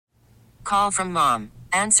call from mom.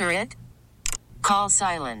 Answer it. Call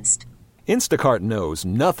silenced. Instacart knows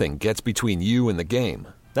nothing gets between you and the game.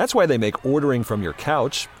 That's why they make ordering from your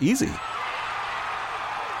couch easy.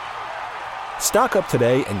 Stock up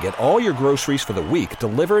today and get all your groceries for the week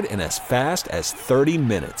delivered in as fast as 30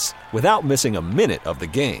 minutes without missing a minute of the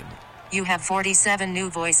game. You have 47 new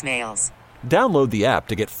voicemails. Download the app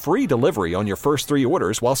to get free delivery on your first 3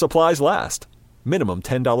 orders while supplies last. Minimum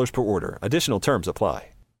 $10 per order. Additional terms apply.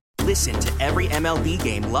 Listen to every MLB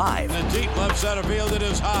game live. In the deep left center field, it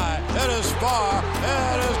is high, it is far,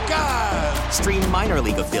 it is gone. Stream minor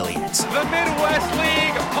league affiliates. The Midwest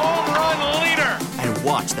League home run leader. And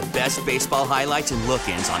watch the best baseball highlights and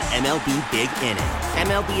look-ins on MLB Big Inning.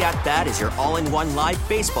 MLB At Bat is your all-in-one live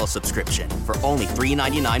baseball subscription for only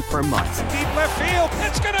 $3.99 per month. Deep left field,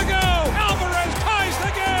 it's gonna go. Alvarez ties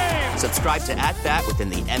the game. Subscribe to At Bat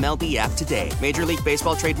within the MLB app today. Major League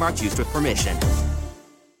Baseball trademarks used with permission.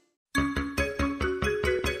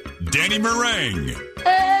 Danny Meringue.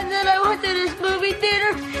 And then I went to this movie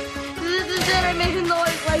theater, and then I made a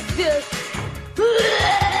noise like this.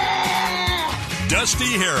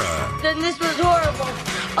 Dusty Hera. Then this was horrible.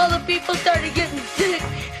 All the people started getting sick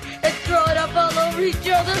and throwing up all over each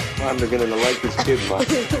other. I'm beginning to like this kid, Mike.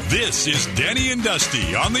 This is Danny and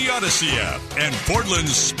Dusty on the Odyssey app and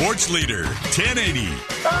Portland's sports leader, 1080.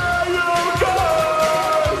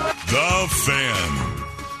 The Fan.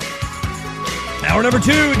 Hour number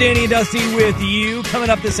 2, Danny and Dusty with you. Coming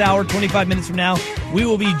up this hour, 25 minutes from now, we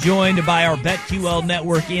will be joined by our BetQL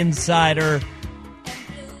Network insider,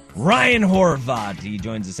 Ryan Horvat. He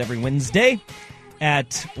joins us every Wednesday at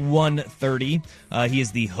 1:30. He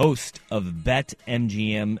is the host of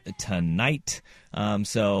BetMGM Tonight.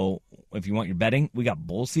 So if you want your betting, we got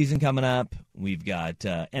bowl season coming up. We've got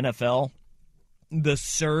NFL, the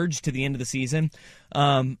surge to the end of the season.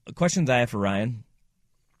 Questions I have for Ryan.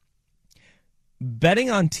 Betting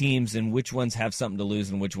on teams and which ones have something to lose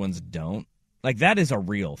and which ones don't, like that is a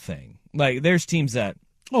real thing. Like there's teams that...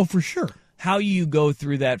 Oh, for sure. How you go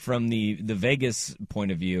through that from the Vegas point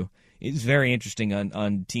of view is very interesting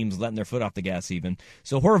on teams letting their foot off the gas even.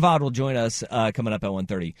 So Horvat will join us coming up at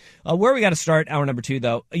 1:30. Where we got to start, hour number 2,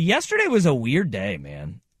 though. Yesterday was a weird day,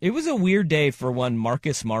 man. It was a weird day for one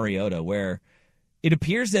Marcus Mariota, where it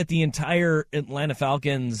appears that the entire Atlanta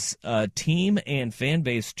Falcons team and fan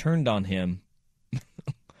base turned on him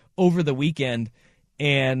over the weekend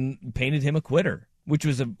and painted him a quitter, which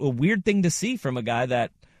was a weird thing to see from a guy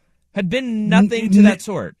that had been nothing to that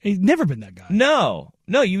sort. He's never been that guy. No,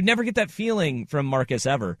 you never get that feeling from Marcus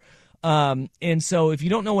ever. And so if you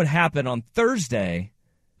don't know what happened on Thursday,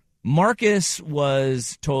 Marcus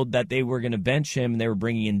was told that they were going to bench him and they were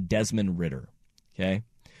bringing in Desmond Ridder. Okay.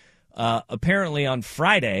 Apparently on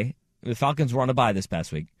Friday, the Falcons were on a bye this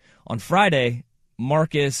past week. On Friday,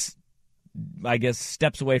 Marcus, I guess,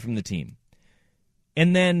 steps away from the team.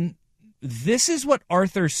 And then this is what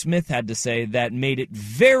Arthur Smith had to say that made it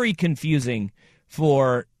very confusing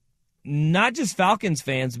for not just Falcons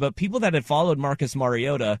fans, but people that had followed Marcus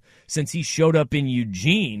Mariota since he showed up in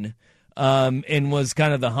Eugene and was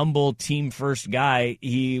kind of the humble team-first guy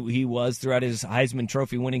he was throughout his Heisman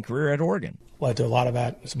Trophy winning career at Oregon. Led to a lot of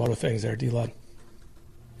that. Some other things there, D-Lud.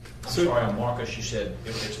 Sorry, on Marcus, you said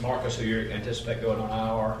if it's Marcus who you anticipate going on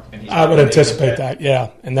IR. And I would anticipate that,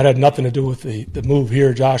 yeah. And that had nothing to do with the move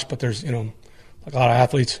here, Josh, but there's, like a lot of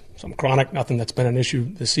athletes, some chronic, nothing that's been an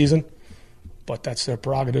issue this season, but that's their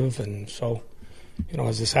prerogative. And so,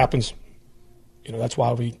 as this happens, that's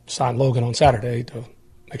why we signed Logan on Saturday to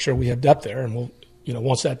make sure we have depth there. And we'll,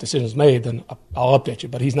 once that decision is made, then I'll update you.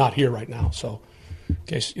 But he's not here right now. So in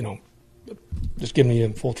case, just giving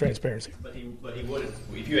you full transparency. But he wouldn't.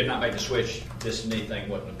 If you had not made the switch, this knee thing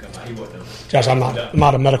wouldn't have come out. He wouldn't have. Josh, I'm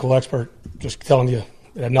not a medical expert. Just telling you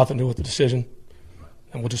it had nothing to do with the decision,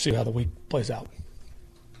 and we'll just see how the week plays out.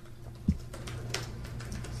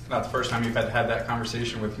 It's not the first time you've had to have that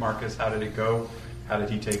conversation with Marcus. How did it go? How did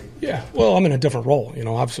he take? Yeah, well, I'm in a different role.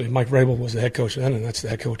 Obviously Mike Vrabel was the head coach then, and that's the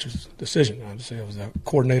head coach's decision. Obviously, I was the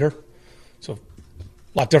coordinator, so a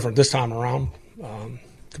lot different this time around.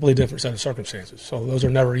 Completely different set of circumstances. So those are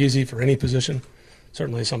never easy for any position.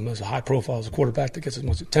 Certainly something as high profile as a quarterback that gets as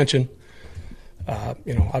much attention.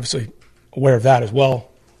 Obviously aware of that as well,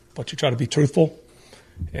 but you try to be truthful.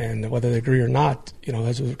 And whether they agree or not,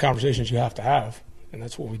 those are the conversations you have to have. And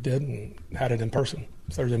that's what we did and had it in person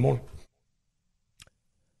Thursday morning.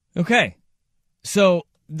 Okay. So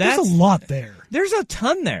there's a lot there. There's a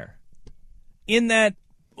ton there. In that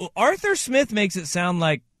Arthur Smith makes it sound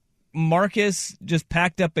like Marcus just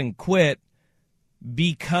packed up and quit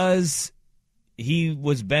because he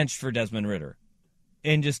was benched for Desmond Ridder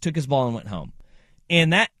and just took his ball and went home.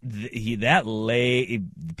 And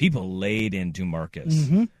people laid into Marcus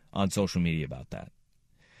on social media about that.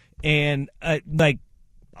 And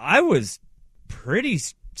I was pretty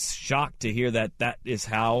shocked to hear that is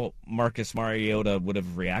how Marcus Mariota would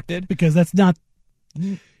have reacted. Because that's not...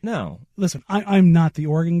 No. Listen, I'm not the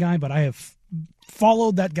Oregon guy, but I have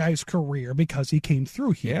followed that guy's career because he came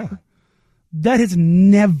through here. Yeah. That has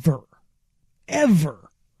never, ever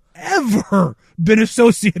been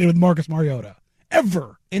associated with Marcus Mariota.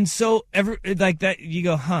 Ever. And so, that you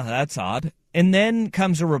go, that's odd. And then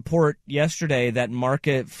comes a report yesterday that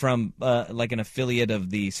Market from an affiliate of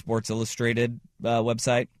the Sports Illustrated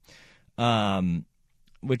website,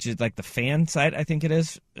 which is like the fan site, I think it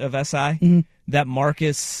is, of SI, that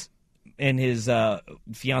Marcus and his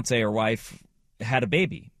fiance or wife had a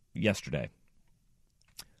baby yesterday.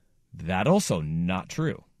 That also not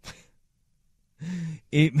true.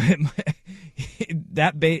 The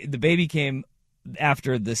baby came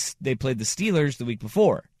after they played the Steelers the week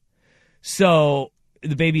before. So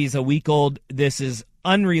the baby is a week old. This is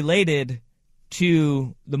unrelated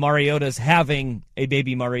to the Mariotas having a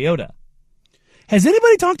baby Mariota. Has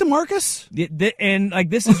anybody talked to Marcus? And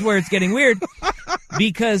this is where it's getting weird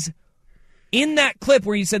because in that clip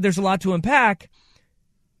where you said there's a lot to unpack,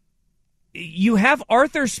 you have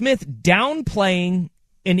Arthur Smith downplaying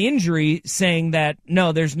an injury, saying that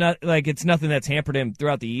no, there's not, it's nothing that's hampered him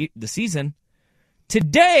throughout the season.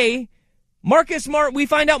 Today, we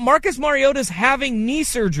find out Marcus Mariota's having knee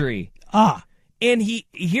surgery. And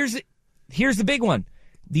here's the big one.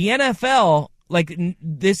 The NFL,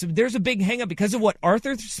 there's a big hang up because of what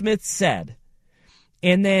Arthur Smith said.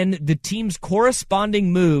 And then the team's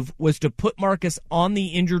corresponding move was to put Marcus on the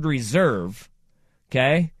injured reserve.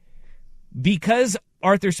 Okay? Because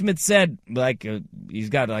Arthur Smith said, he's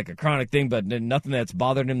got a chronic thing, but nothing that's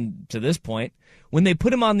bothered him to this point. When they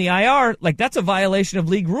put him on the IR, that's a violation of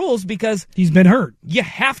league rules because he's been hurt. You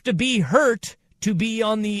have to be hurt to be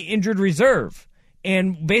on the injured reserve.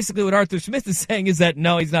 And basically what Arthur Smith is saying is that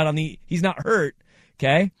no, he's not hurt.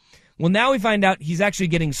 Okay? Well, now we find out he's actually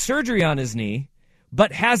getting surgery on his knee,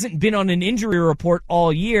 but hasn't been on an injury report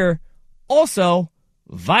all year. Also,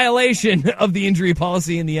 violation of the injury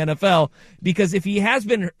policy in the NFL, because if he has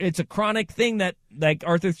been, it's a chronic thing that, like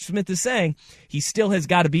Arthur Smith is saying, he still has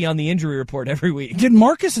got to be on the injury report every week. Did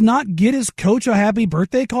Marcus not get his coach a happy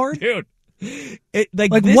birthday card? Dude.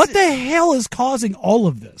 What the hell is causing all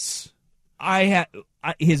of this?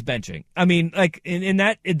 His benching. I mean,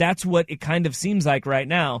 that's what it kind of seems like right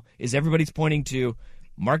now, is everybody's pointing to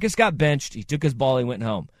Marcus got benched, he took his ball, he went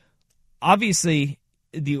home. Obviously,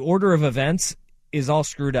 the order of events is all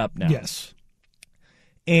screwed up now. Yes.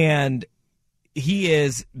 And he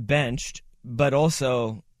is benched, but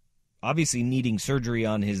also obviously needing surgery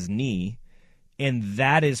on his knee. And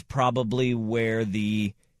that is probably where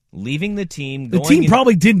leaving the team. The team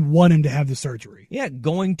probably didn't want him to have the surgery. Yeah,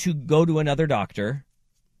 going to go to another doctor.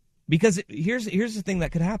 Because here's the thing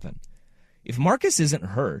that could happen. If Marcus isn't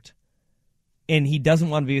hurt and he doesn't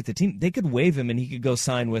want to be with the team, they could waive him and he could go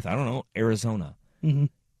sign with, I don't know, Arizona. Mm-hmm.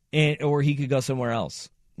 Or he could go somewhere else.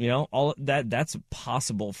 You know, all that's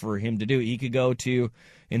possible for him to do. He could go to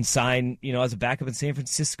and sign, as a backup in San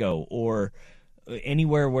Francisco or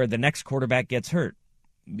anywhere where the next quarterback gets hurt.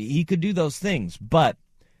 He could do those things, but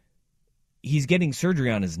he's getting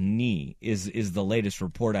surgery on his knee is the latest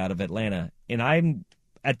report out of Atlanta. And I'm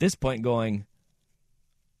at this point going,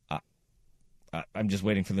 I'm just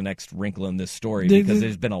waiting for the next wrinkle in this story because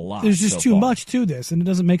there's been a lot. There's just too much to this, and it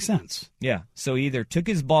doesn't make sense. Yeah, so he either took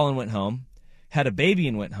his ball and went home, had a baby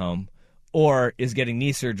and went home, or is getting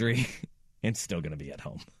knee surgery and still going to be at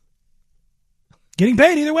home. Getting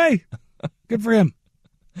paid either way. Good for him.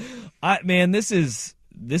 Man, this is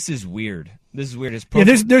weird. This is weird.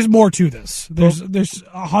 There's more to this. There's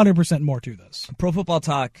 100% more to this.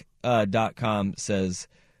 ProFootballTalk.com says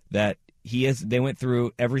that they went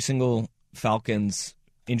through every single Falcons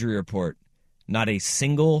injury report. Not a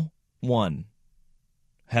single one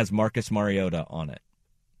has Marcus Mariota on it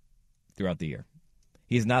throughout the year.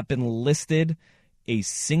 He has not been listed a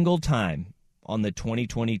single time on the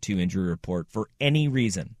 2022 injury report for any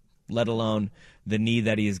reason, let alone the knee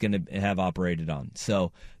that he is going to have operated on.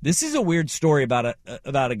 So this is a weird story about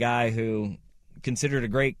a guy who considered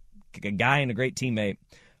a guy and a great teammate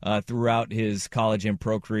throughout his college and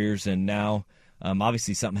pro careers, and now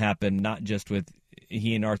obviously something happened not just with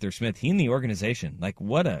he and Arthur Smith, he and the organization. Like,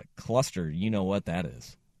 what a cluster. You know what that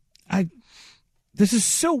is. This is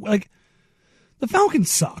so, the Falcons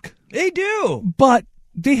suck. They do. But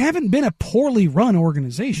they haven't been a poorly run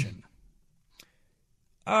organization.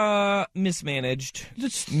 Mismanaged.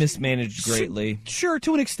 Mismanaged greatly. Sure,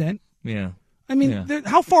 to an extent. Yeah. I mean,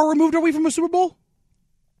 how far removed are we from a Super Bowl?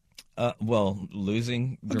 Well,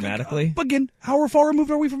 losing dramatically. But again, how far removed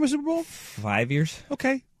are we from a Super Bowl? 5 years.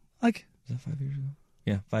 Okay. Is that 5 years ago?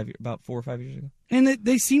 Yeah, about 4 or 5 years ago. And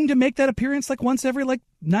they seem to make that appearance once every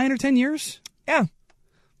 9 or 10 years. Yeah.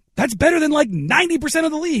 That's better than 90%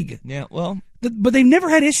 of the league. Yeah, well. But they've never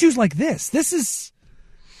had issues like this. This is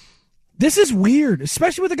weird,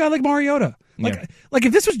 especially with a guy like Mariota.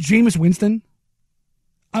 If this was Jameis Winston,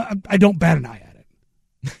 I don't bat an eye at it.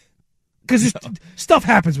 Because stuff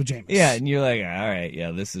happens with Jameis. Yeah, and you're like, all right,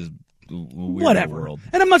 yeah, this is a weird whatever world.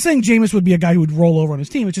 And I'm not saying Jameis would be a guy who would roll over on his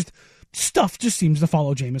team. It's just stuff just seems to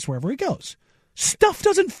follow Jameis wherever he goes. Stuff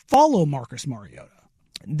doesn't follow Marcus Mariota.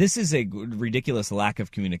 This is a ridiculous lack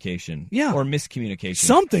of communication. Yeah. Or miscommunication.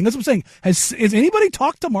 Something. That's what I'm saying. Has anybody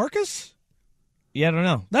talked to Marcus? Yeah, I don't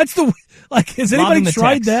know. That's has anybody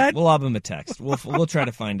tried that? We'll lob him a text. We'll try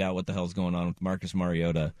to find out what the hell's going on with Marcus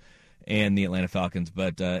Mariota and the Atlanta Falcons.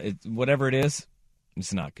 But whatever it is,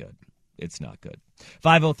 it's not good. It's not good.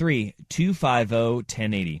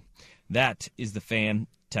 503-250-1080. That is the fan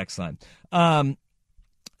text line. I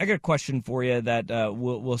got a question for you that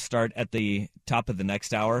we'll start at the top of the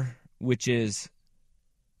next hour, which is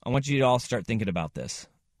I want you to all start thinking about this.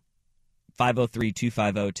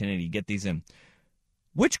 503-250-1080. Get these in.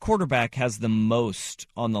 Which quarterback has the most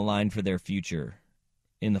on the line for their future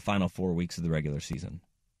in the final 4 weeks of the regular season?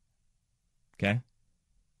 Okay?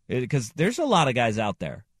 Because there's a lot of guys out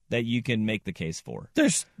there that you can make the case for.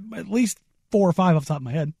 There's at least 4 or 5 off the top of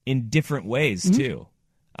my head. In different ways, too.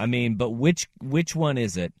 I mean, but which one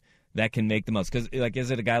is it that can make the most? Because,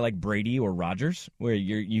 is it a guy like Brady or Rodgers where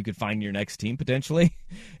you could find your next team potentially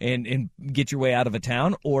and get your way out of a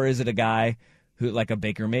town? Or is it a guy who like a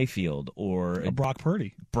Baker Mayfield or a Brock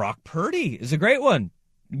Purdy? Brock Purdy is a great one.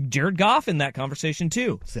 Jared Goff in that conversation,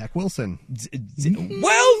 too. Zach Wilson.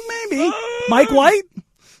 Well, maybe. Mike White?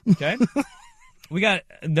 Okay. We got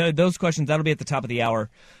those questions. That'll be at the top of the hour.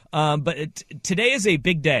 But today is a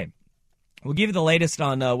big day. We'll give you the latest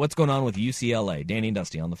on what's going on with UCLA. Danny and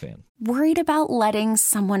Dusty on the Fan. Worried about letting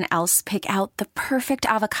someone else pick out the perfect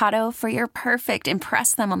avocado for your perfect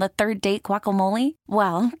impress them on the third date guacamole?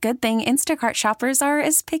 Well, good thing Instacart shoppers are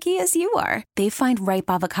as picky as you are. They find ripe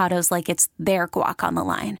avocados like it's their guac on the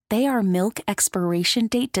line. They are milk expiration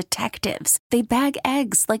date detectives. They bag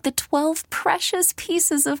eggs like the 12 precious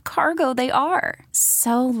pieces of cargo they are.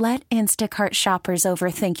 So let Instacart shoppers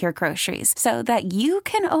overthink your groceries so that you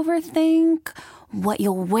can overthink what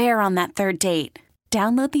you'll wear on that third date.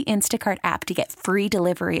 Download the Instacart app to get free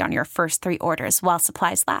delivery on your first 3 orders while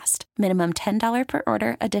supplies last. Minimum $10 per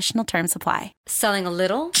order. Additional terms apply. Selling a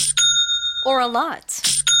little or a lot?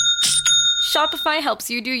 Shopify helps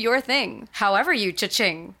you do your thing, however you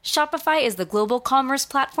cha-ching. Shopify is the global commerce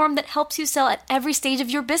platform that helps you sell at every stage of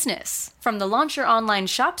your business. From the launch your online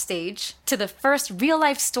shop stage, to the first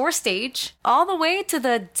real-life store stage, all the way to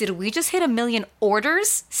the did we just hit 1 million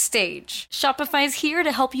orders stage. Shopify is here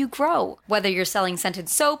to help you grow. Whether you're selling scented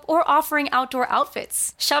soap or offering outdoor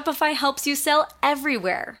outfits, Shopify helps you sell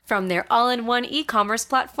everywhere. From their all-in-one e-commerce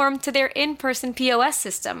platform to their in-person POS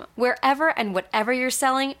system, wherever and whatever you're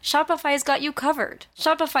selling, Shopify's got you covered.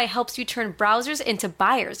 Shopify helps you turn browsers into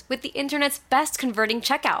buyers with the internet's best converting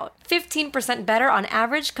checkout. 15% better on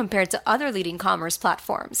average compared to other leading commerce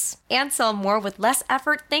platforms. And sell more with less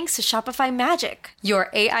effort thanks to Shopify Magic, your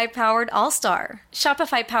AI-powered all-star.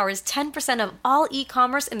 Shopify powers 10% of all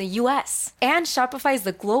e-commerce in the U.S. And Shopify is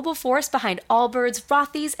the global force behind Allbirds,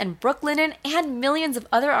 Rothy's, and Brooklinen, and millions of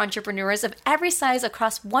other entrepreneurs of every size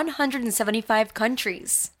across 175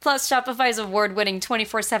 countries. Plus, Shopify's award-winning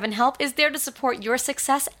 24/7 help is there to support your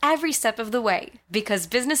success every step of the way. Because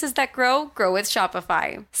businesses that grow, grow with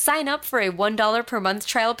Shopify. Sign up for a $1 per month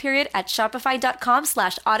trial period at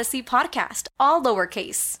shopify.com/Odyssey Podcast, all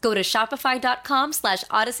lowercase. Go to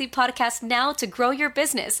shopify.com/Odyssey Podcast now to grow your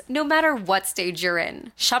business, no matter what stage you're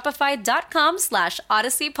in.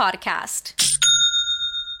 Shopify.com/Odyssey Podcast.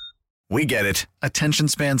 We get it. Attention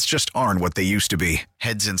spans just aren't what they used to be.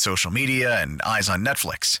 Heads in social media and eyes on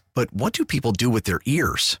Netflix. But what do people do with their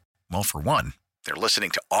ears? Well, for one, they're listening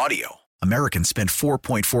to audio. Americans spend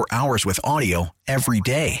 4.4 hours with audio every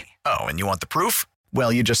day. Oh, and you want the proof?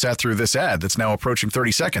 Well, you just sat through this ad that's now approaching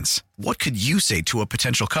 30 seconds. What could you say to a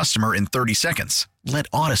potential customer in 30 seconds? Let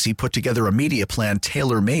Odyssey put together a media plan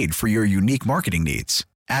tailor-made for your unique marketing needs.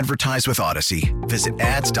 Advertise with Odyssey. Visit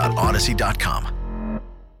ads.odyssey.com.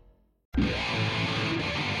 Chill,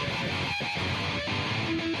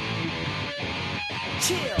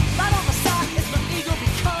 right on my side as my ego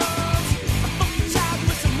becomes a funky child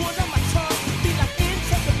with some wood on my tongue. Feel like in,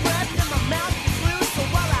 take a breath, and my mouth is loose. So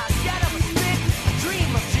while I scatter and spit, I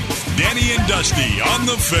dream of juice. Danny and Dusty on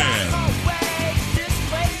the Fan.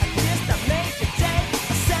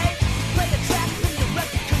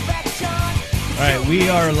 All right, we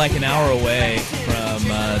are like an hour away from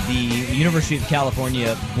the University of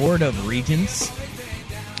California Board of Regents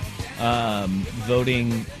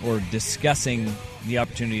voting or discussing the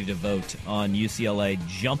opportunity to vote on UCLA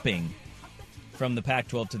jumping from the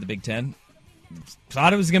Pac-12 to the Big Ten.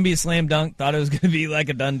 Thought it was going to be a slam dunk. Thought it was going to be like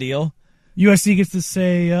a done deal. USC gets to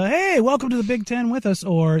say, hey, welcome to the Big Ten with us,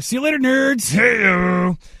 or see you later, nerds.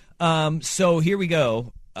 Hey-o. So here we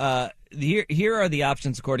go. Here are the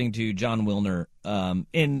options according to John Wilner,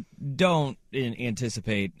 and don't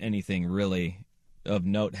anticipate anything really of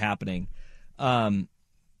note happening,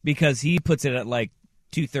 because he puts it at like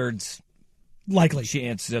 2/3 likely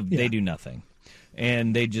chance of they do nothing,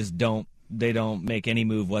 and they just don't make any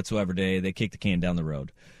move whatsoever today. They kick the can down the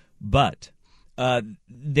road. But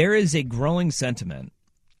there is a growing sentiment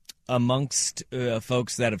amongst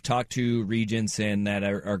folks that have talked to regents and that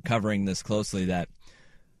are covering this closely that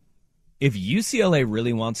if UCLA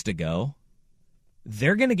really wants to go,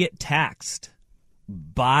 they're going to get taxed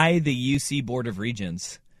by the UC Board of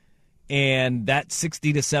Regents, and that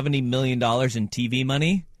 $60 to $70 million in TV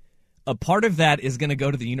money, a part of that is going to go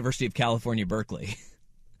to the University of California, Berkeley.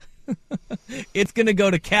 It's going to go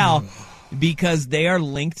to Cal because they are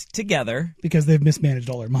linked together. Because they've mismanaged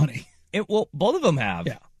all their money. Well, both of them have.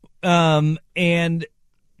 Yeah. And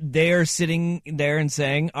they're sitting there and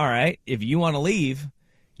saying, all right, if you want to leave,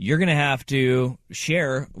 you're going to have to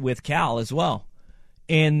share with Cal as well.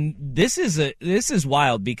 And this is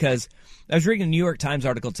wild because I was reading a New York Times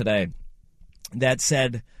article today that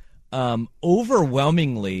said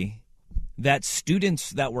overwhelmingly that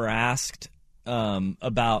students that were asked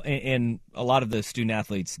about, and a lot of the student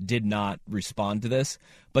athletes did not respond to this,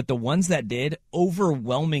 but the ones that did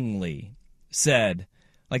overwhelmingly said,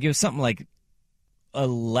 like it was something like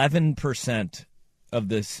 11% of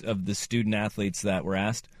the student athletes that were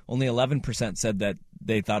asked, only 11% said that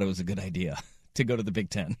they thought it was a good idea to go to the Big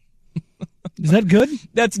Ten. Is that good?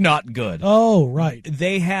 That's not good. Oh, right.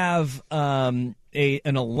 They have an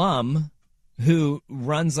alum who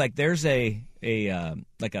runs like there's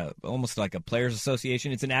almost like a players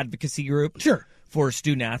association. It's an advocacy group, sure, for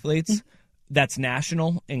student athletes. That's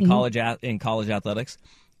national in college athletics.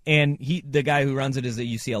 And the guy who runs it is a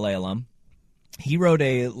UCLA alum. He wrote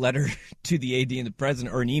a letter to the AD and the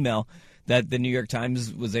president, or an email that the New York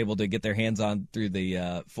Times was able to get their hands on through the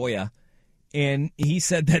FOIA. And he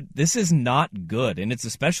said that this is not good, and it's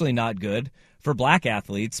especially not good for black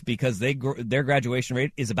athletes because their graduation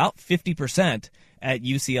rate is about 50% at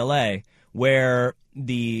UCLA, where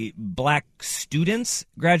the black students'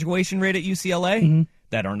 graduation rate at UCLA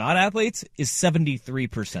that are not athletes is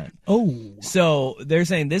 73%. Oh. So they're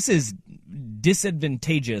saying this is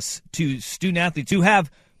disadvantageous to student athletes who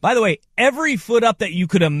have, by the way, every foot up that you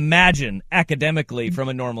could imagine academically from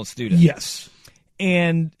a normal student. Yes.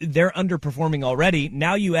 And they're underperforming already.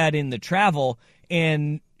 Now you add in the travel,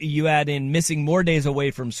 and you add in missing more days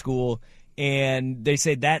away from school, and they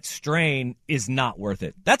say that strain is not worth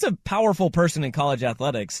it. That's a powerful person in college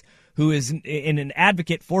athletics who is an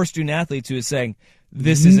advocate for student athletes who is saying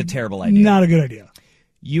this is a terrible idea. Not a good idea.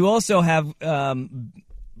 You also have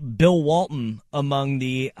Bill Walton among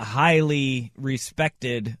the highly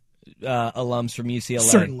respected alums from UCLA,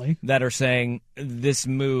 certainly, that are saying this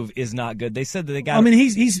move is not good. They said that they got. I mean,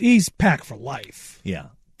 he's Pac for life. Yeah,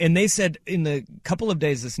 and they said in the couple of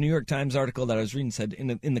days, this New York Times article that I was reading said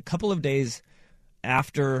in the couple of days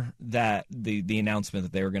after that the announcement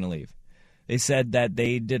that they were going to leave, they said that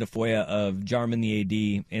they did a FOIA of Jarman, the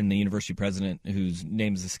AD, and the university president, whose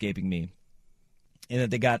name is escaping me, and that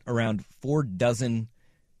they got around 4 dozen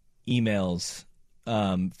emails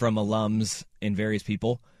from alums and various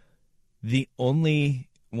people. The only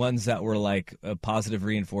ones that were like a positive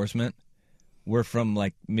reinforcement were from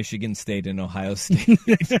like Michigan State and Ohio State.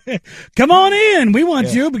 Come on in. We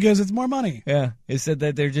want you because it's more money. Yeah. It said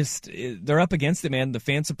that they're up against it, man. The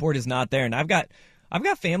fan support is not there. And I've got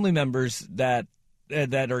family members that are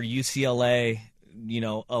UCLA,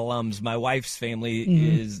 alums. My wife's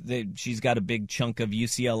family she's got a big chunk of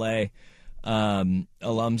UCLA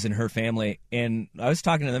alums in her family. And I was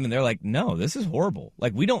talking to them and they're like, no, this is horrible.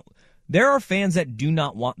 Like there are fans that do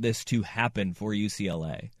not want this to happen for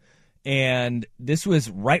UCLA. And this was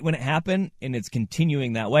right when it happened, and it's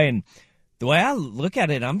continuing that way. And the way I look at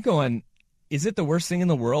it, I'm going, is it the worst thing in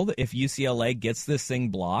the world if UCLA gets this thing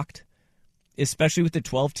blocked, especially with the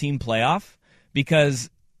 12-team playoff? Because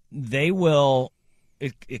they will –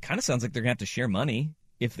 it kind of sounds like they're going to have to share money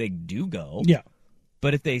if they do go. Yeah.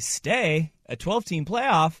 But if they stay, a 12-team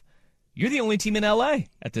playoff, you're the only team in L.A.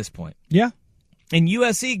 at this point. Yeah. And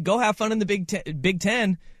USC, go have fun in the Big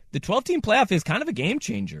Ten. The 12-team playoff is kind of a game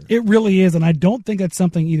changer. It really is, and I don't think that's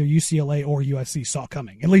something either UCLA or USC saw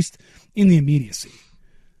coming, at least in the immediacy.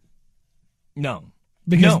 No.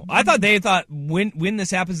 I thought they thought when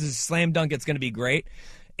this happens, it's a slam dunk, it's going to be great.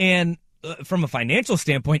 And from a financial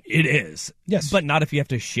standpoint, it is. Yes. But not if you have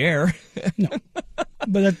to share. No.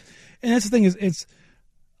 And that's the thing is, it's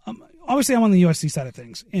obviously I'm on the USC side of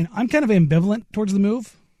things, and I'm kind of ambivalent towards the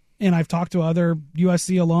move. And I've talked to other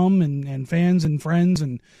USC alum and fans and friends,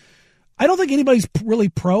 and I don't think anybody's really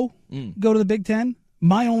pro go to the Big Ten.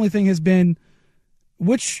 My only thing has been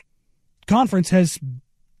which conference has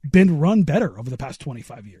been run better over the past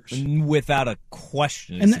 25 years. Without a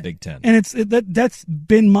question, it's the Big Ten. And that's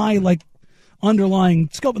been my underlying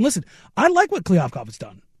scope. And listen, I like what Kliavkoff has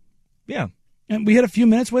done. Yeah. And we had a few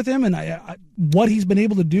minutes with him, and what he's been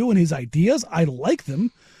able to do and his ideas, I like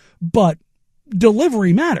them, but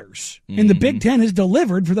delivery matters. And the Big Ten has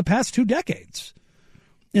delivered for the past 2 decades.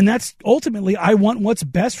 And that's ultimately, I want what's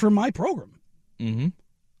best for my program. Mm-hmm.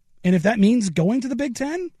 And if that means going to the Big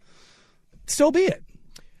Ten, so be it.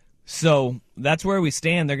 So that's where we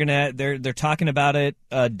stand. They're talking about it.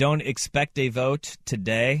 Don't expect a vote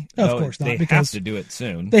today. Of course not. They have to do it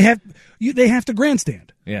soon. They have to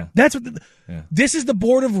grandstand. Yeah, that's what. This is the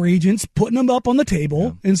Board of Regents putting them up on the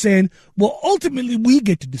table and saying, "Well, ultimately, we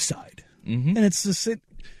get to decide." Mm-hmm. And it's just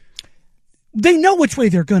they know which way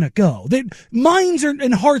they're going to go. Minds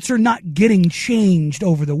and hearts are not getting changed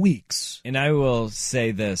over the weeks. And I will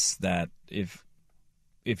say this: that if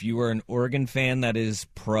you were an Oregon fan that is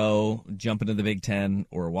pro jumping to the Big Ten,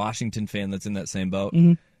 or a Washington fan that's in that same boat,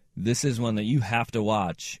 this is one that you have to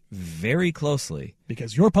watch very closely.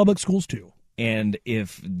 Because your public schools too. And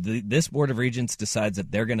if this Board of Regents decides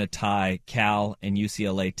that they're going to tie Cal and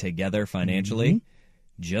UCLA together financially,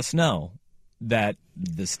 just know that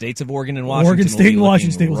the states of Oregon and Washington Oregon State and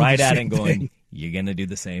Washington State will be right at it and thing. going, you're going to do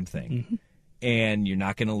the same thing. And you're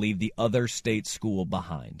not going to leave the other state school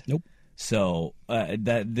behind. Nope. So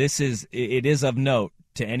it is of note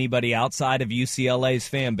to anybody outside of UCLA's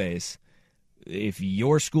fan base. If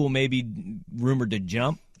your school may be rumored to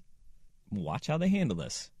jump, watch how they handle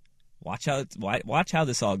this. Watch how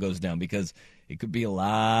this all goes down, because it could be a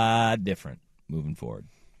lot different moving forward.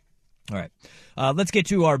 All right, let's get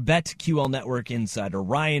to our BetQL Network insider,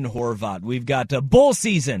 Ryan Horvat. We've got a bowl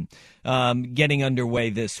season getting underway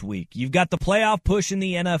this week. You've got the playoff push in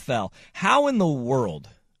the NFL. How in the world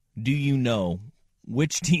do you know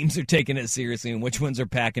which teams are taking it seriously and which ones are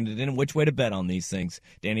packing it in and which way to bet on these things?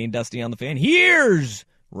 Danny and Dusty on the Fan. Here's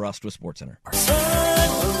Rust with SportsCenter.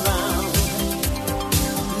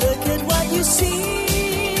 Look at what you see.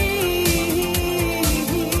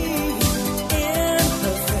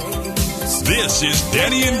 This is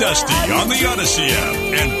Danny and Dusty on the Odyssey app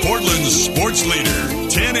and Portland's sports leader,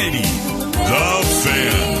 1080, The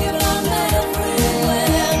Fan.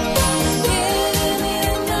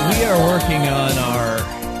 We are working on our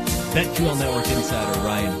BetQL Network insider,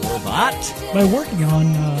 Ryan Horvat. By working on,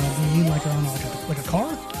 do you mean like a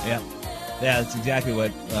car? Yeah, that's exactly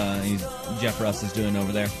what Jeff Russ is doing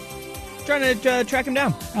over there. Trying to track him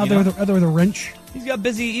down. Out there with a wrench. He's a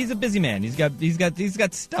busy man. He's got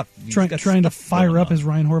stuff. Trying to fire up his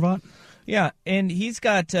Ryan Horvat. Yeah, and he's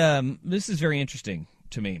got. This is very interesting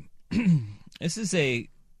to me. This is a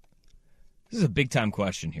big time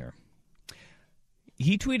question here.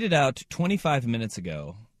 He tweeted out 25 minutes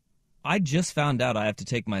ago, I just found out I have to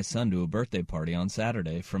take my son to a birthday party on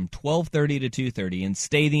Saturday from 12:30 to 2:30 and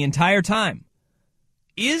stay the entire time.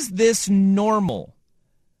 Is this normal?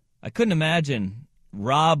 I couldn't imagine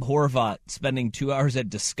Rob Horvat spending 2 hours at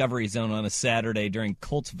Discovery Zone on a Saturday during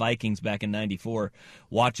Colts-Vikings back in '94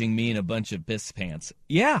 watching me in a bunch of piss pants.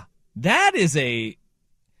 Yeah, that is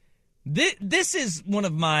this is one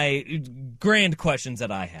of my grand questions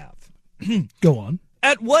that I have. Go on.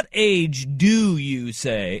 At what age do you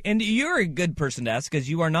say, and you're a good person to ask because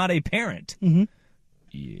you are not a parent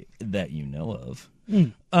that you know of,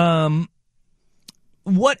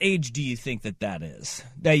 what age do you think that is?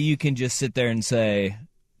 That you can just sit there and say,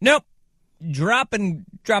 nope, drop and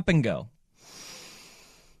go.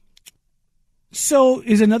 So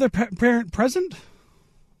is another parent present?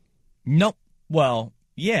 Nope. Well,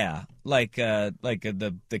 yeah, like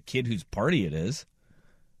the kid whose party it is.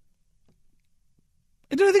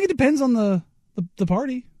 I think it depends on the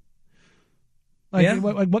party.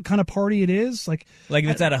 What kind of party it is. Like if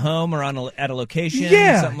it's at a home or at a location,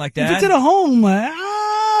 something like that. If it's at a home,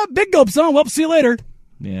 big gulp, son. Well, see you later.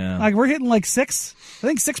 Yeah. Like we're hitting 6. I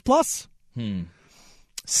think 6+.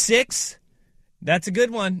 6 That's a good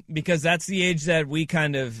one because that's the age that we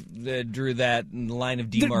kind of drew that line of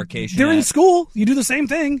demarcation. They're in school. You do the same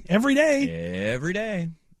thing every day. Every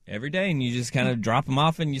day, and you just kind of drop them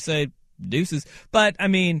off and you say deuces. But I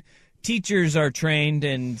mean, teachers are trained,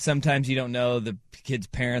 and sometimes you don't know the kids'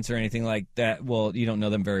 parents or anything like that. Well, you don't know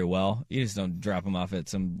them very well. You just don't drop them off at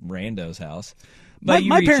some rando's house. But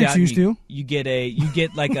my parents used to. You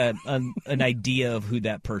get like an idea of who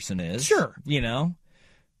that person is. Sure,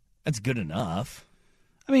 that's good enough.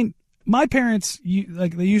 I mean, my parents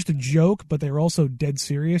they used to joke, but they were also dead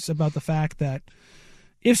serious about the fact that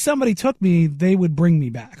if somebody took me, they would bring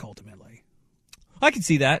me back ultimately. I can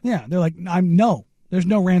see that. Yeah, they're like, there's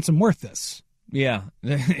no ransom worth this. Yeah,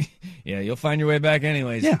 yeah, you'll find your way back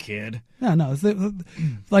anyways, kid. No,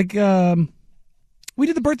 like we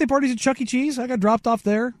did the birthday parties at Chuck E. Cheese. I got dropped off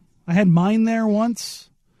there. I had mine there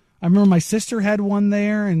once. I remember my sister had one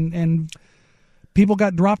there, and people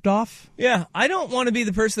got dropped off. Yeah, I don't want to be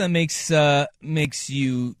the person that makes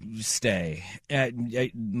you stay at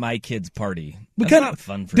my kid's party. That's not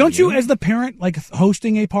fun for you. Don't you, as the parent, like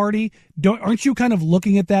hosting a party, aren't you kind of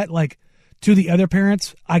looking at that like to the other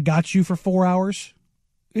parents? I got you for 4 hours.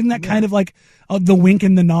 Isn't that kind of like the wink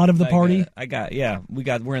and the nod of the party?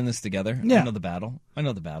 We're in this together. Yeah. I know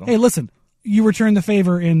the battle. Hey, listen, you return the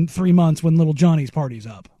favor in 3 months when little Johnny's party's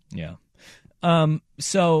up. Yeah.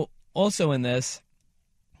 So also in this,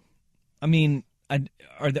 I mean,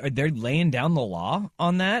 are they laying down the law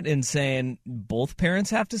on that and saying both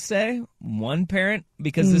parents have to stay? One parent?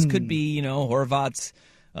 Because this could be, Horvat's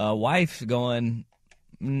wife going,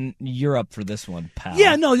 you're up for this one, pal.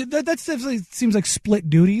 Yeah, no, that definitely seems like split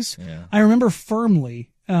duties. Yeah. I remember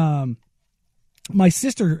firmly, my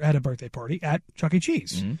sister had a birthday party at Chuck E.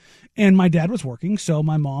 Cheese, and my dad was working, so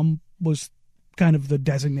my mom was kind of the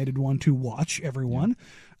designated one to watch everyone.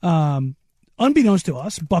 Unbeknownst to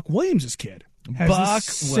us, Buck Williams' kid has the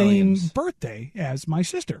same birthday as my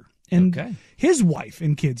sister, and his wife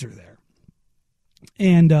and kids are there.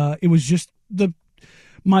 And it was just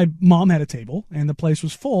my mom had a table, and the place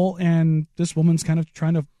was full, and this woman's kind of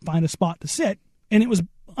trying to find a spot to sit, and it was,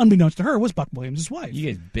 unbeknownst to her, was Buck Williams' wife.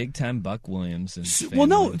 You guys big time Buck Williams. And well,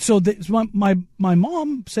 no. So my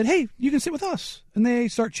mom said, "Hey, you can sit with us," and they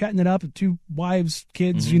start chatting it up. 2 wives,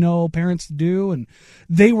 kids, parents do, and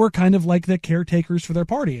they were kind of like the caretakers for their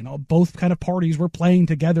party, and both kind of parties were playing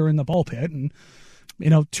together in the ball pit. And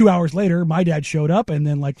 2 hours later, my dad showed up, and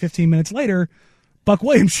then like 15 minutes later, Buck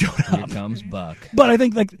Williams showed up. Here comes Buck. But I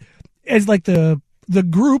think as the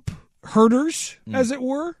group herders, as it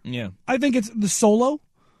were. Yeah. I think it's the solo.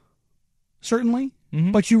 Certainly,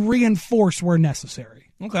 but you reinforce where necessary.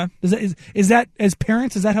 Okay. Is that as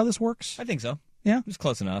parents? Is that how this works? I think so. Yeah, it's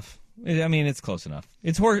close enough. I mean, it's close enough.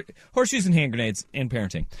 It's horseshoes and hand grenades and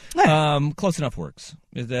parenting. Close enough works.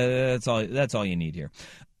 That's all you need here.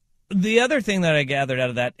 The other thing that I gathered out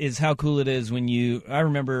of that is how cool it is when I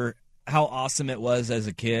remember how awesome it was as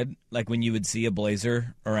a kid. Like when you would see a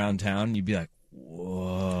Blazer around town, you'd be like,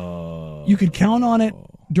 "Whoa!" You could count on it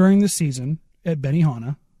during the season at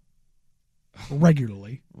Benihana.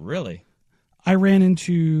 Regularly. Really? I ran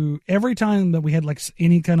into every time that we had like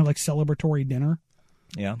any kind of like celebratory dinner.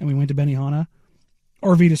 Yeah. And we went to Benihana.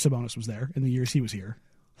 Arvydas Sabonis was there in the years he was here.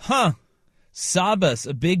 Huh. Sabas,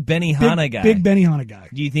 a big Benihana guy. Big Benihana guy.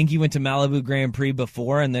 Do you think he went to Malibu Grand Prix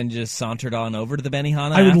before and then just sauntered on over to the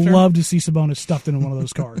Benihana I would after? love to see Sabonis stuffed into one of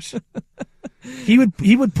those cars. He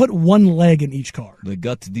would put one leg in each car. They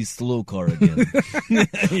got to the slow car again.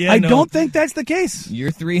 I don't think that's the case.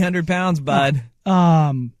 You're 300 pounds, bud.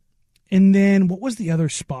 And then what was the other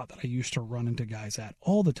spot that I used to run into guys at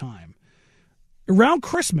all the time? Around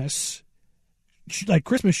Christmas, like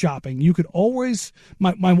Christmas shopping, you could always.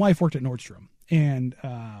 My wife worked at Nordstrom, and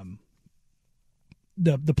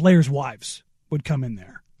the players' wives would come in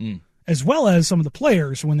there, as well as some of the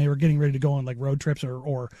players when they were getting ready to go on like road trips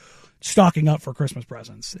or stocking up for Christmas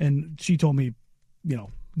presents. And she told me,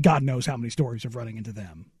 God knows how many stories of running into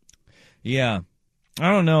them. Yeah.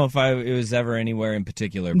 I don't know if it was ever anywhere in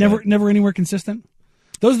particular. Never anywhere consistent.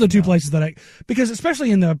 Those are the two places that because especially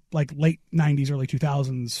in the like late 90s, early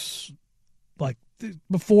 2000s, like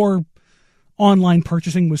before online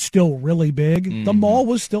purchasing was still really big, the mall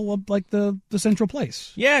was still like the central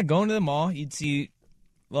place. Yeah, going to the mall, you'd see.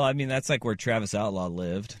 Well, I mean, that's like where Travis Outlaw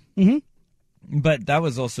lived. Mm-hmm. But that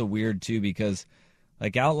was also weird too because,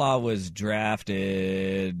 like, Outlaw was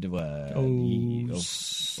drafted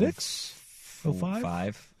 06,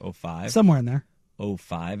 05, somewhere in there.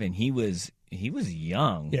 05, and he was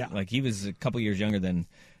young. Yeah, like he was a couple years younger than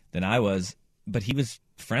I was, but he was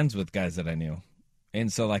friends with guys that I knew,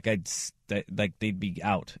 and so like they'd be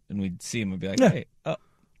out and we'd see him and be like, hey,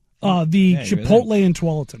 The Chipotle in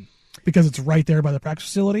Tualatin, because it's right there by the practice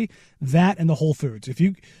facility. That and the Whole Foods. If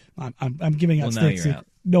you, I'm giving out state secrets.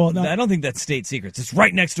 No, I don't think that's state secrets. It's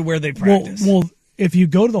right next to where they practice. Well, if you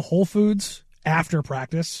go to the Whole Foods after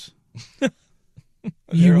practice,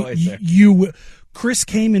 Chris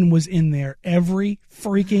Kamen was in there every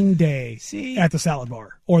freaking day at the salad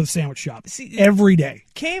bar or the sandwich shop. Every day.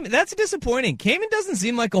 Kamen, that's disappointing. Kamen doesn't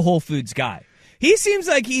seem like a Whole Foods guy. He seems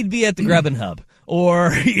like he'd be at the Grub Hub.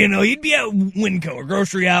 Or, he'd be at Winco or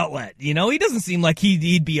Grocery Outlet. He doesn't seem like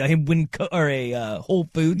he'd be a Winco or a Whole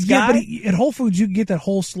Foods guy. Yeah, but at Whole Foods, you can get that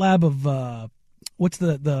whole slab of, what's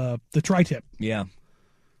the tri-tip? Yeah.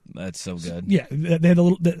 That's so good. Yeah, they had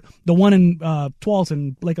the one in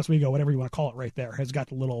Tualatin, Lake Oswego, whatever you want to call it right there, has got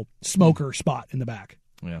the little smoker spot in the back.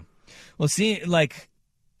 Yeah. Well,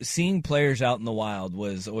 seeing players out in the wild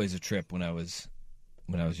was always a trip when I was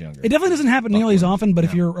younger. It definitely doesn't happen nearly as often, but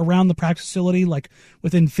if you're around the practice facility, like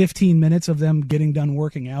within 15 minutes of them getting done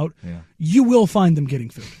working out, you will find them getting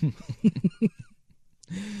food.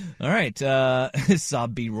 All right. Saw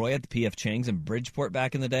B. Roy at the P.F. Chang's in Bridgeport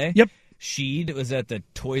back in the day. Yep. Sheed was at the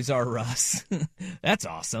Toys R Us. That's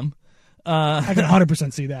awesome. I can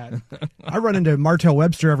 100% see that. I run into Martell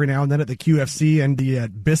Webster every now and then at the QFC and the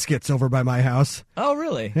Biscuits over by my house. Oh,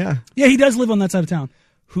 really? Yeah. Yeah, he does live on that side of town.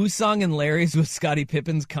 Whose song in Larry's was Scottie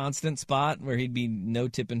Pippen's constant spot where he'd be no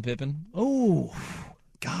tippin' Pippen? Oh,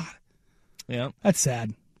 God. Yeah. That's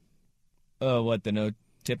sad. Oh, what, the no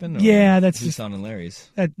tippin'? Yeah, that's Whose just... song in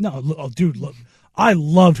Larry's? Dude, look. I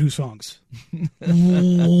loved Who Songs.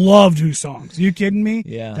 Loved Who Songs. You kidding me?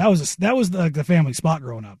 Yeah. That was the family spot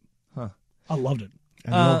growing up. Huh. I loved it.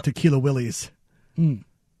 I love Tequila Willie's. Mm.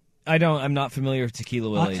 I'm not familiar with Tequila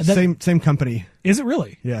Willie's. Same company. Is it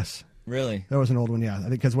really? Yes. Really? That was an old one, yeah. I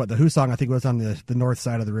think because the Who Song I think was on the north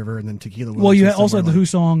side of the river, and then Tequila Willie's. Well, you also had the Who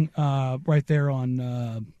Song right there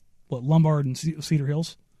on Lombard and Cedar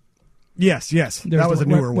Hills. Yes. That was a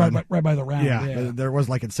newer one. Right by the round. Yeah, there was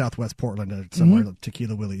like in Southwest Portland somewhere,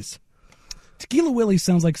 Tequila Willie's. Tequila Willie's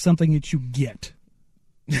sounds like something that you get.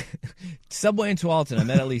 Subway in Tualatin, I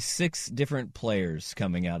met at least 6 different players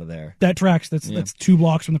coming out of there. That tracks. That's 2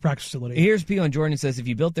 blocks from the practice facility. Here's P.O. and Jordan says, if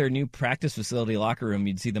you built their new practice facility locker room,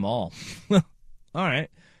 you'd see them all. All right.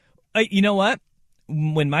 You know what?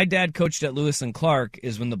 When my dad coached at Lewis and Clark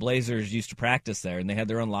is when the Blazers used to practice there, and they had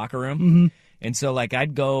their own locker room. Mm-hmm. And so,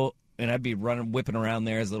 I'd go, and I'd be whipping around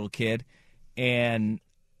there as a little kid, and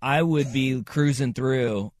I would be cruising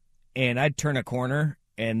through, and I'd turn a corner,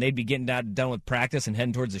 and they'd be getting done with practice and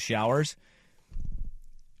heading towards the showers.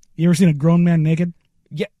 You ever seen a grown man naked?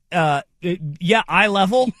 Yeah, eye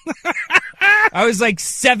level. I was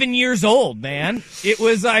 7 years old, man.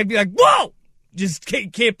 I'd be like, whoa! Just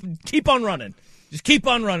keep on running. Just keep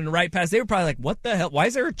on running right past. They were probably like, what the hell? Why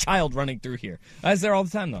is there a child running through here? I was there all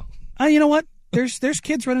the time, though. You know what? There's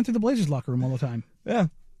kids running through the Blazers locker room all the time. Yeah.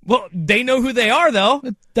 Well, they know who they are, though.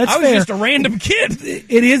 That's I was fair. just a random kid.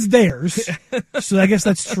 It is theirs, so I guess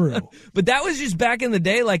that's true. But that was just back in the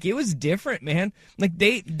day. It was different, man.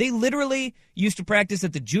 They literally used to practice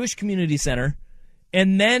at the Jewish Community Center,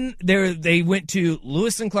 and then they went to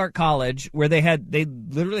Lewis and Clark College, where they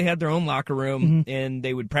literally had their own locker room, and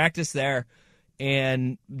they would practice there.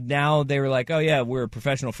 And now they were like, oh, yeah, we're a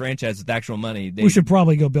professional franchise with actual money. We should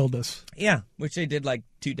probably go build this. Yeah, which they did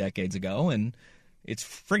 2 decades ago, and it's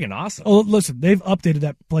friggin' awesome. Oh, listen, they've updated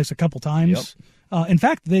that place a couple times. Yep. In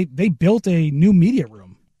fact, they built a new media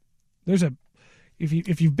room. There's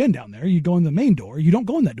if you've been down there, you go in the main door. You don't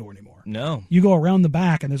go in that door anymore. No. You go around the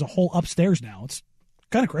back, and there's a whole upstairs now. It's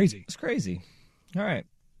kind of crazy. It's crazy. All right.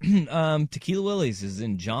 Tequila Willie's is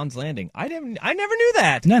in John's Landing. I never knew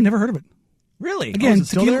that. No, I never heard of it. Really? Again,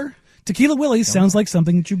 Tequila Willie's sounds like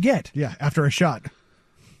something that you get. Yeah, after a shot.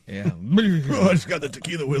 Yeah. I just got the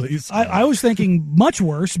Tequila Willie's. I was thinking much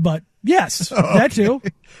worse, but yes, that too.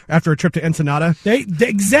 After a trip to Ensenada? They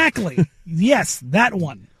exactly. Yes, that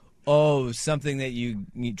one. Oh, something that you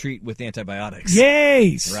treat with antibiotics.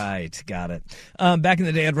 Yes. Right, got it. Back in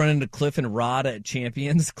the day, I'd run into Cliff and Rod at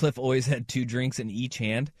Champions. Cliff always had 2 drinks in each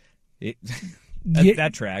hand.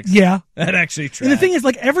 That tracks. Yeah. That actually tracks. And the thing is,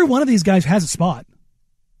 every one of these guys has a spot.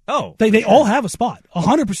 Oh. They all have a spot,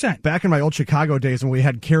 100%. Back in my old Chicago days when we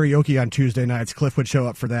had karaoke on Tuesday nights, Cliff would show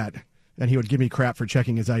up for that, and he would give me crap for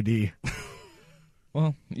checking his ID.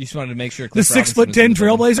 Well, you just wanted to make sure Cliff the 6'10"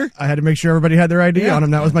 Trailblazer? I had to make sure everybody had their ID on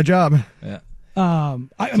him. That was my job. Yeah.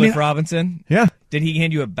 Cliff Robinson? Yeah. Did he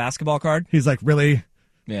hand you a basketball card? He's like, really?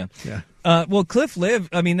 Yeah. Yeah. Well, Cliff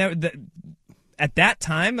lived, at that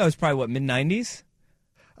time, that was probably, mid-90s?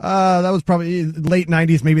 That was probably late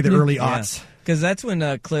 90s, maybe the early aughts. Because that's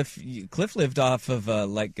when Cliff lived off of,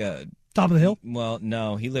 Top of the hill? Well,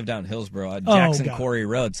 no, he lived out in Hillsborough, Oh, Jackson got it. Quarry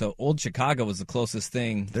Road. So Old Chicago was the closest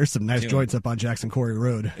thing. There's some nice to him. joints up on Jackson Quarry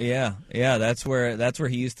Road. Yeah, that's where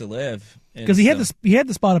he used to live. And Because he had so-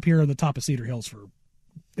 the spot up here on the top of Cedar Hills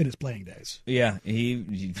in his playing days. Yeah, he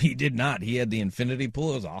did not. He had the infinity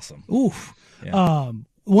pool. It was awesome. Oof. Yeah.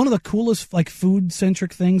 One of the coolest like food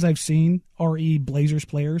centric things I've seen. RE Blazers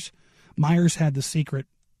players. Myers had the secret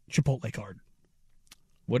Chipotle card.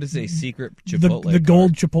 What is a secret Chipotle? The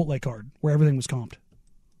gold Chipotle card where everything was comped.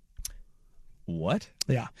 What?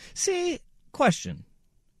 Yeah. See, question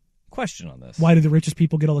on this. Why did the richest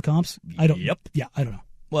people get all the comps? I don't. Yep. Yeah, I don't know.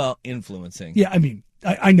 Well, influencing. Yeah, I mean,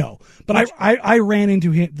 I know, but I ran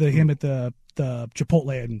into him at the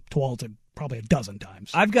Chipotle in Tualatin probably a dozen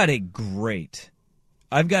times. I've got a great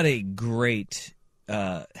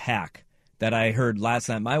hack that I heard last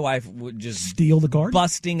night. My wife would just steal the card,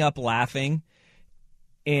 busting up laughing,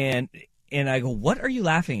 and I go, "What are you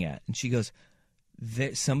laughing at?" And she goes,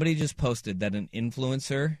 "Somebody just posted that an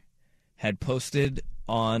influencer had posted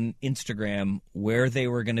on Instagram where they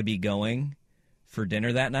were going to be going for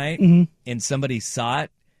dinner that night, and somebody saw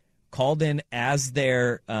it, called in as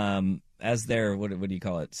their what do you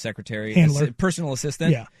call it, secretary, handler, personal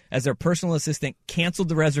assistant, as their personal assistant, canceled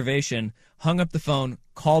the reservation, hung up the phone,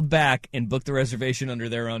 called back, and booked the reservation under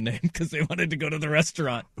their own name because they wanted to go to the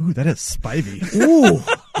restaurant. Ooh, that is spivey. Ooh,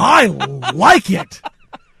 I like it.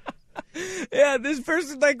 Yeah, this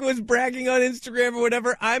person was bragging on Instagram or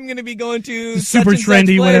whatever. I'm going to be going to super such and trendy,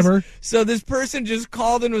 such place. whatever. So this person just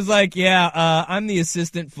called and was like, "Yeah, I'm the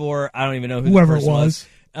assistant for I don't even know whoever the person it was.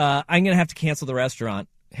 I'm going to have to cancel the restaurant."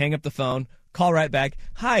 Hang up the phone, call right back.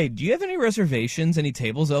 "Hi, do you have any reservations? Any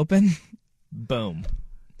tables open?" Boom.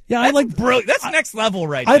 Yeah, That's I like brilliant. That's next level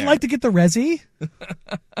right I'd there. like to get the resi. You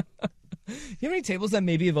have any tables that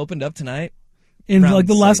maybe have opened up tonight? In Around like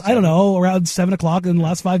the last, 6, I don't know, around 7 o'clock in the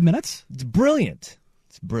last 5 minutes. It's brilliant.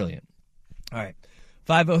 It's brilliant. All right.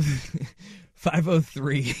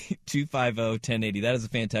 503-250-1080. That is a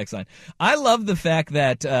fan text line. I love the fact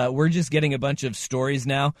that we're just getting a bunch of stories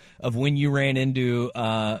now of when you ran into,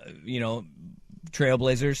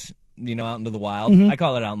 trailblazers, out into the wild. Mhm. I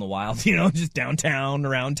call it out in the wild, just downtown,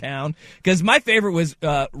 around town. Because my favorite was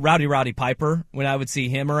Rowdy Piper when I would see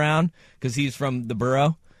him around because he's from the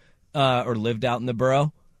borough or lived out in the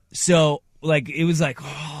borough. So, it was like,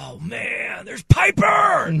 oh, man, there's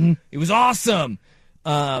Piper. Mm-hmm. It was awesome.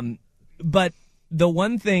 But the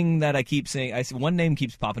one thing that I keep saying, one name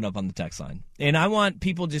keeps popping up on the text line, and I want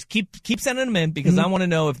people just keep sending them in because I want to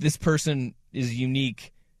know if this person is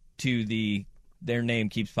unique to their name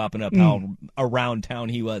keeps popping up how around town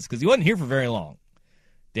he was because he wasn't here for very long.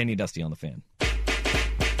 Danny Dusty on the Fan.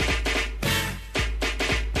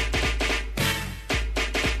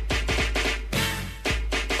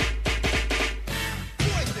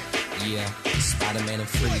 Yeah, Spider-Man and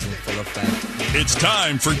freezing full effect. It's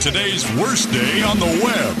time for today's worst day on the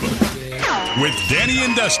web with Danny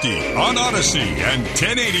and Dusty on Odyssey and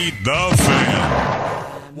 1080 The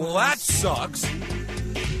Fan. Well, that sucks.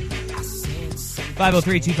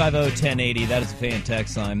 503-250-1080. That is a fan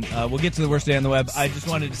text line. We'll get to the worst day on the web. I just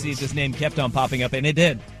wanted to see if this name kept on popping up, and it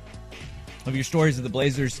did. Of your stories of the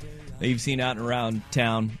Blazers that you've seen out and around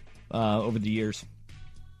town over the years.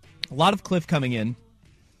 A lot of Cliff coming in.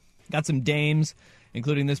 Got some dames,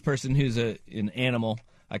 including this person who's an animal.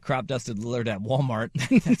 I crop dusted Lillard at Walmart.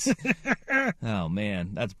 Oh,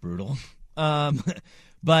 man, that's brutal.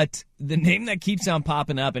 But the name that keeps on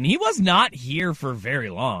popping up, and he was not here for very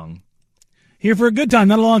long. Here for a good time,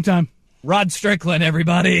 not a long time. Rod Strickland,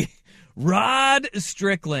 everybody. Rod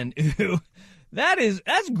Strickland.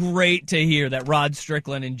 That's great to hear that Rod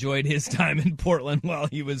Strickland enjoyed his time in Portland while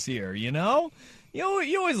he was here, You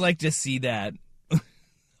always like to see that.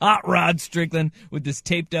 Hot Rod Strickland with this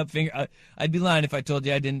taped up finger. I'd be lying if I told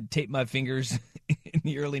you I didn't tape my fingers in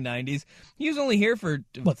the early 90s. He was only here for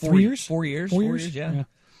 3 years? 4 years. 4 4 years? years, yeah. Yeah.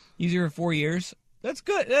 He was here for 4 years. That's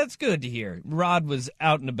good. That's good to hear. Rod was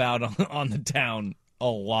out and about on the town a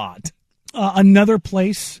lot. Another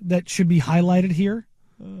place that should be highlighted here,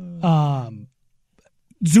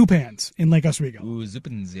 Zupans in Lake Oswego. Ooh,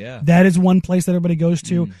 Zupans, yeah. That is one place that everybody goes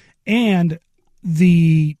to. And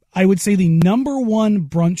I would say the number one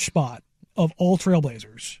brunch spot of all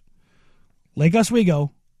Trailblazers, Lake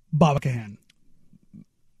Oswego, Baba Cahan.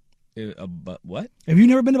 But what? Have you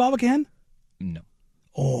never been to Baba Cahan? No.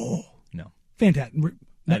 Oh. No. Fantastic.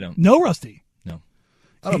 I don't. No, Rusty. No.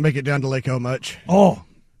 I don't make it down to Lake O much. Oh,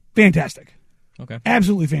 fantastic. Okay.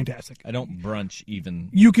 Absolutely fantastic. I don't brunch even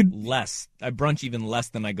less. I brunch even less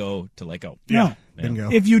than I go to Lake O. No. Bingo.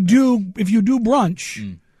 If you do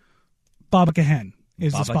brunch, Baba Cahan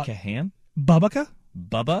is the Baba spot. Cahan? Babaka?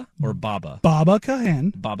 Bubba or Baba? Baba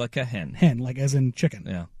Cahen. Baba Cahen. Hen, like as in chicken.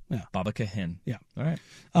 Yeah. Yeah. Baba Cahen. Yeah. All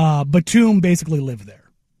right. Batum basically lived there.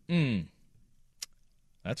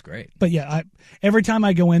 That's great. But yeah, every time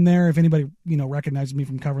I go in there, if anybody recognizes me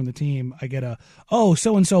from covering the team, I get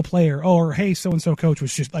so and so player, or hey, so and so coach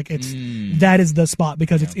was just like that is the spot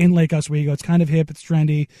because it's in Lake Oswego. It's kind of hip, it's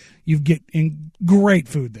trendy. You get great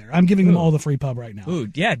food there. I'm giving them all the free pub right now. Ooh,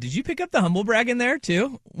 yeah. Did you pick up the humble brag in there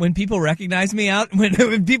too? When people recognize me out,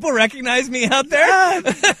 when people recognize me out there,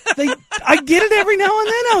 I get it every now and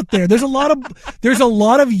then out there. There's a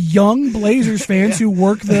lot of young Blazers fans who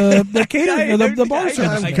work the catering, the bar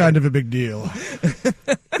service. I'm kind of a big deal.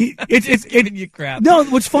 It's giving you crap. No,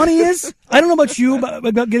 what's funny is I don't know about you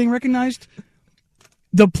about getting recognized.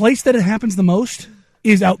 The place that it happens the most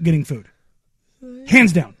is out getting food,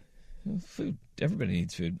 hands down. Food. Everybody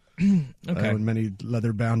needs food. Okay. I own many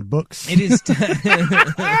leather-bound books. It is.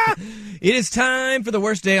 It is time for the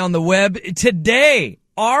worst day on the web. Today,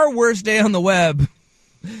 our worst day on the web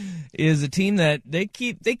is a team that they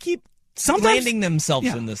keep landing themselves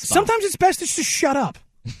in this spot. Sometimes it's best to just shut up.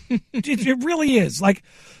 It really is. Like,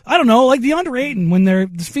 I don't know, like DeAndre Ayton, when the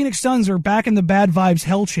Phoenix Suns are back in the bad vibes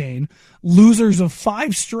hell chain, losers of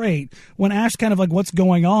 5 straight, when asked kind of like what's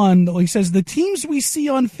going on, he says, the teams we see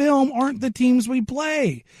on film aren't the teams we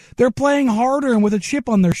play. They're playing harder and with a chip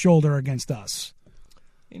on their shoulder against us.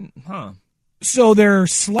 So they're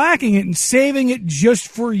slacking it and saving it just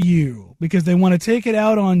for you because they want to take it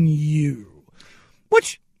out on you.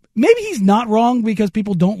 Which, maybe he's not wrong because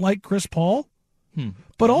people don't like Chris Paul.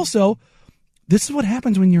 But also, this is what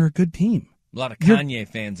happens when you're a good team. A lot of Kanye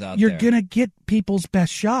fans out there. You're going to get people's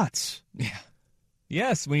best shots. Yeah.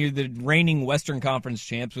 Yes, when you're the reigning Western Conference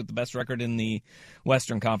champs with the best record in the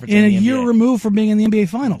Western Conference. And in a the year NBA. removed from being in the NBA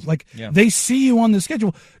Finals. Like, they see you on the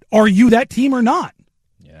schedule. Are you that team or not?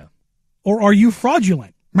 Yeah. Or are you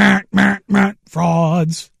fraudulent?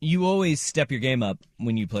 Frauds. You always step your game up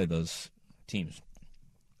when you play those teams.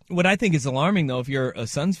 What I think is alarming, though, if you're a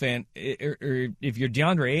Suns fan, or if you're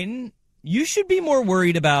DeAndre Ayton, you should be more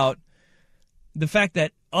worried about the fact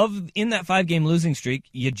that in that 5-game losing streak,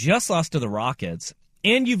 you just lost to the Rockets,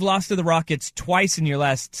 and you've lost to the Rockets twice in your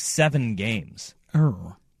last 7 games.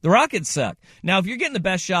 Oh. The Rockets suck. Now, if you're getting the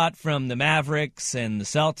best shot from the Mavericks and the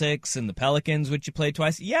Celtics and the Pelicans, which you played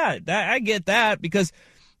twice, yeah, I get that because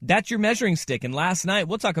that's your measuring stick. And last night,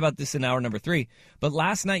 we'll talk about this in hour number 3, but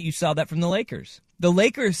last night you saw that from the Lakers. The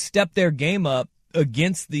Lakers stepped their game up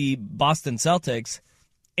against the Boston Celtics,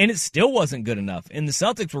 and it still wasn't good enough. And the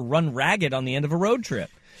Celtics were run ragged on the end of a road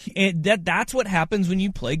trip. And that's what happens when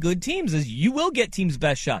you play good teams, is you will get teams'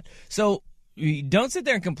 best shot. So don't sit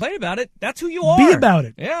there and complain about it. That's who you are. Be about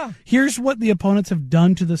it. Yeah. Here's what the opponents have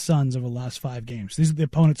done to the Suns over the last 5 games. These are the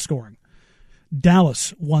opponents scoring.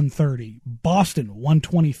 Dallas, 130. Boston,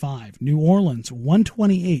 125. New Orleans,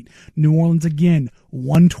 128. New Orleans again,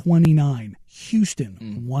 129.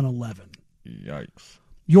 Houston, 111. Yikes.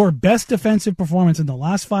 Your best defensive performance in the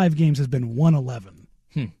last 5 games has been 111.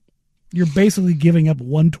 You're basically giving up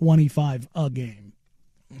 125 a game.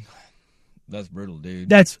 That's brutal, dude.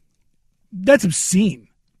 That's obscene.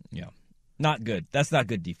 Yeah. Not good. That's not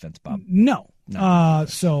good defense, Bob. No.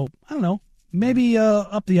 So, I don't know. Maybe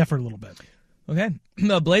up the effort a little bit. Okay.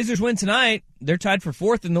 The Blazers win tonight. They're tied for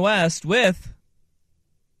 4th in the West with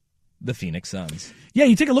the Phoenix Suns. Yeah,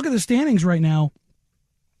 you take a look at the standings right now,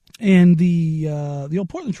 and the old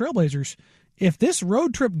Portland Trailblazers, if this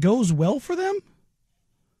road trip goes well for them,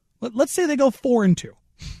 let's say they go 4-2.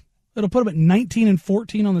 It'll put them at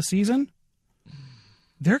 19-14 on the season.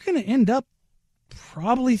 They're going to end up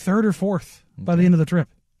probably 3rd or 4th by the end of the trip.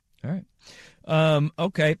 All right.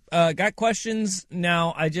 Okay. Got questions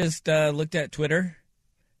now. I just looked at Twitter.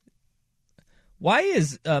 Why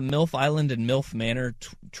is MILF Island and MILF Manor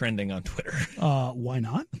trending on Twitter? Why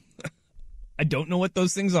not? I don't know what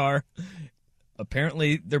those things are.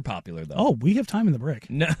 Apparently, they're popular, though. Oh, we have time in the break.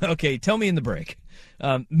 No, okay, tell me in the break.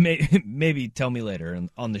 Maybe tell me later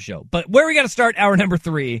on the show. But where we got to start, hour number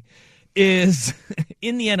 3, is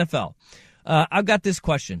in the NFL. I've got this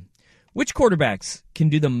question. Which quarterbacks can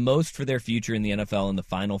do the most for their future in the NFL in the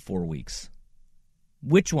final 4 weeks?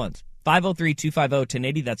 Which ones?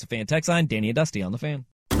 503-250-1080. That's a fan text line. Danny and Dusty on the Fan.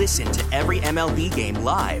 Listen to every MLB game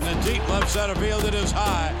live. In the deep left center field, it is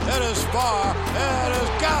high, it is far, it is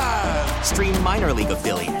God. Stream minor league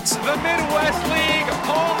affiliates. The Midwest League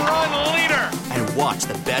home run leader. And watch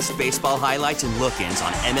the best baseball highlights and look-ins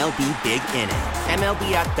on MLB Big Inning.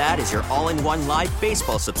 MLB At Bat is your all-in-one live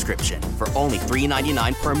baseball subscription for only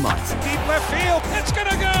 $3.99 per month. Deep left field, it's gonna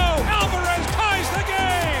go. Alvarez ties the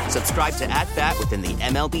game. Subscribe to At Bat within the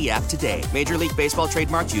MLB app today. Major League Baseball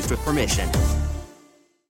trademarks used with permission.